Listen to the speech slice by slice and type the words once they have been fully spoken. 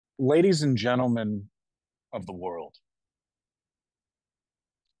Ladies and gentlemen of the world,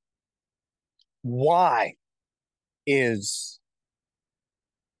 why is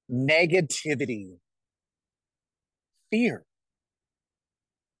negativity fear?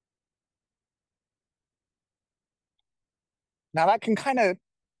 Now, that can kind of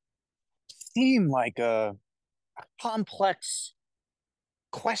seem like a complex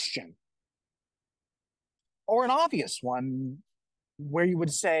question or an obvious one where you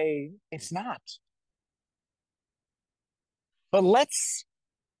would say it's not. But let's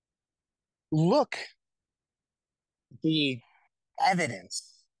look at the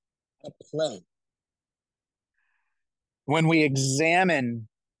evidence at play when we examine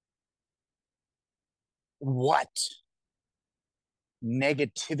what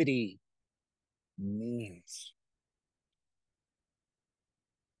negativity means.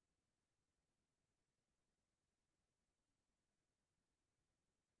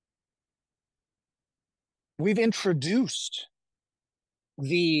 We've introduced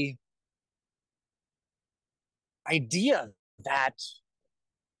the idea that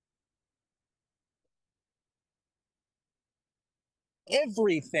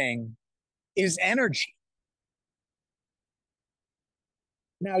everything is energy.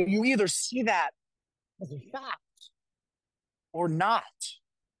 Now, you either see that as a fact or not.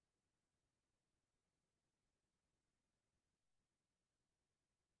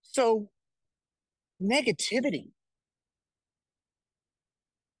 So, negativity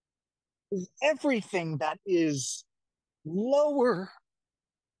is everything that is lower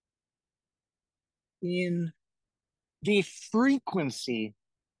in the frequency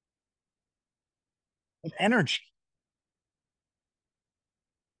of energy.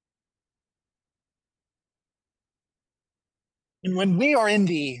 And when we are in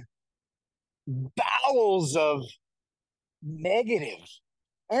the bowels of negative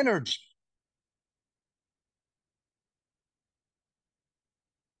energy,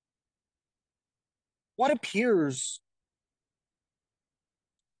 what appears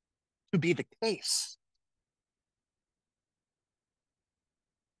to be the case?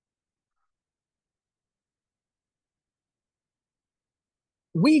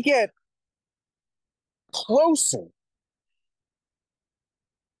 We get closer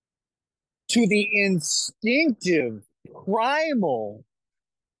to the instinctive, primal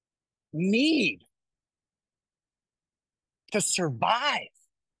need to survive.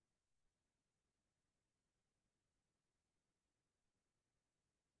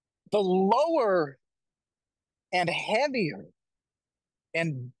 The lower and heavier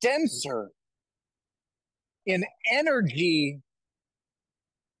and denser in energy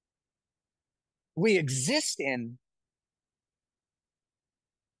we exist in,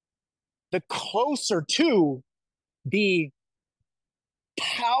 the closer to the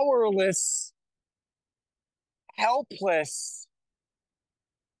powerless, helpless,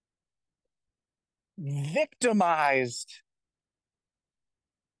 victimized,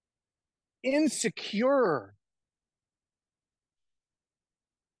 insecure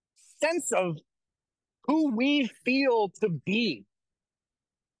sense of who we feel to be.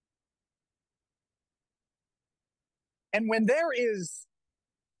 And when there is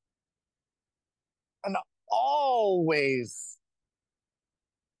an always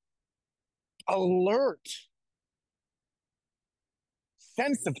alert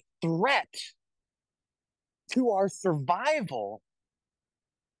sense of threat to our survival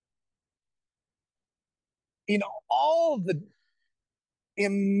in all the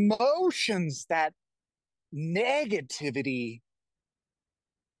emotions that negativity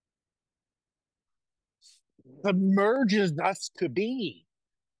submerges us to be.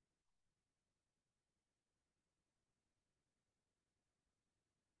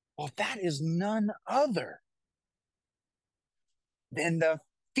 Well, that is none other than the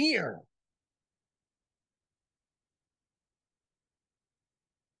fear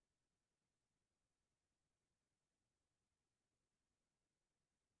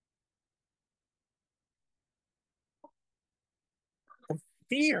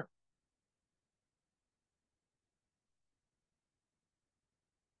fear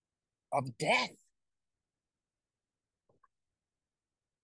of death.